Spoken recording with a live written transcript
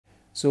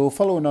So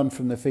following on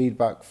from the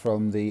feedback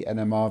from the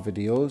NMR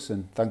videos,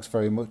 and thanks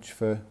very much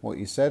for what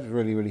you said,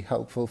 really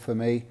helpful for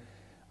me,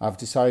 I've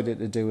decided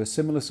to do a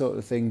similar sort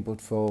of thing but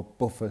for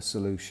buffer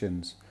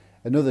solutions,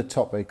 another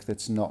topic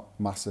that's not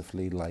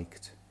massively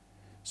liked.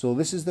 So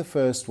this is the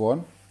first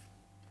one.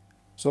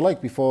 So like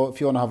before,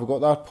 if you want to have a go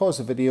at that, pause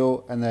the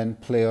video and then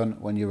play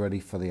on when you're ready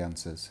for the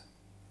answers.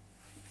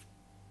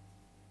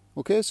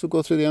 Okay, so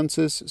go through the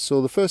answers.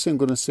 So the first thing I'm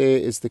going to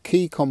say is the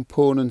key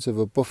components of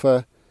a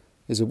buffer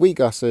is a weak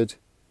acid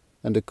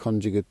and a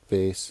conjugate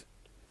base.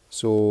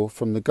 So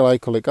from the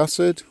glycolic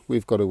acid,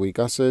 we've got a weak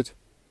acid,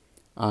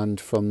 and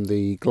from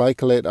the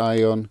glycolate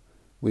ion,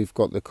 we've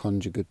got the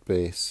conjugate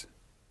base.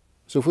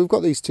 So if we've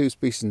got these two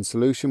species in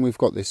solution, we've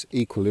got this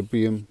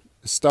equilibrium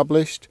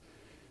established.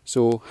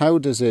 So how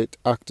does it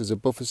act as a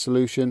buffer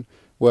solution?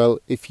 Well,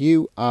 if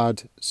you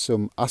add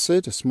some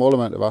acid, a small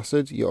amount of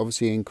acid, you're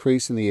obviously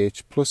increasing the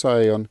H plus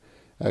ion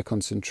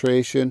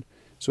concentration.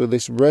 So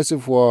this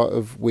reservoir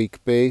of weak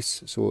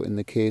base, so in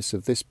the case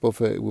of this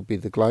buffer it would be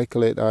the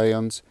glycolate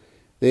ions,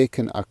 they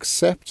can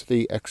accept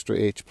the extra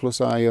H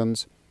plus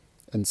ions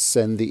and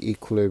send the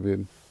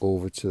equilibrium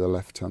over to the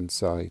left hand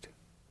side.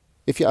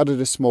 If you added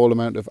a small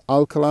amount of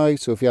alkali,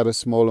 so if you had a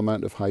small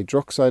amount of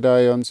hydroxide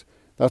ions,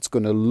 that's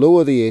going to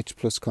lower the H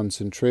plus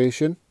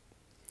concentration,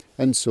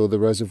 and so the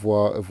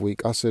reservoir of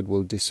weak acid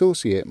will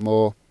dissociate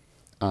more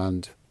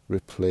and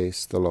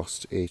replace the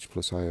lost H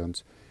plus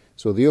ions.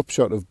 So the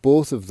upshot of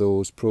both of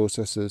those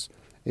processes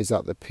is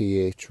that the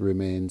pH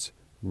remains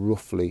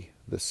roughly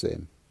the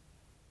same.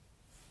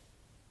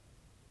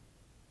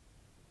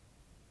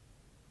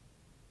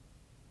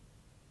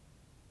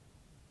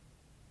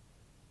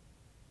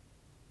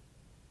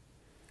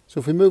 So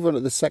if we move on to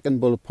the second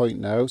bullet point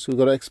now, so we've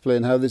got to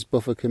explain how this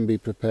buffer can be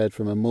prepared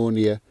from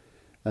ammonia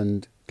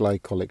and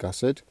glycolic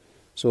acid.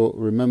 So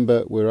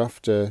remember, we're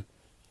after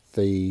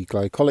the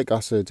glycolic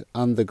acid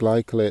and the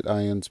glycolate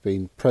ions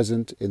being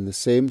present in the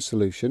same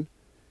solution.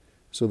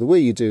 So the way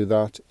you do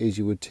that is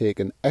you would take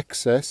an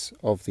excess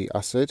of the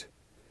acid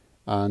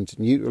and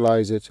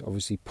neutralize it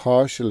obviously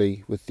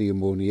partially with the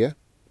ammonia.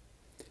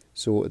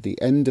 So at the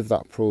end of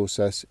that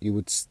process you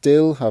would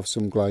still have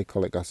some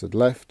glycolic acid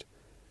left,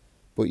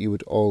 but you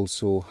would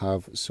also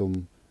have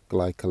some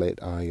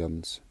glycolate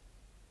ions.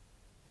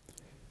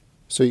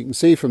 So you can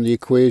see from the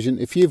equation,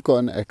 if you've got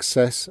an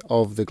excess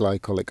of the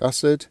glycolic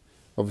acid,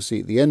 obviously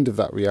at the end of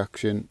that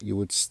reaction you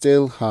would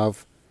still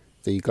have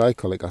the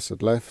glycolic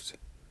acid left.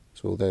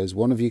 So there's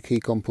one of your key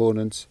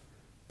components,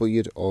 but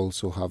you'd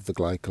also have the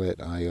glycolate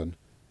ion,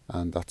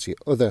 and that's your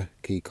other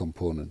key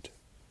component.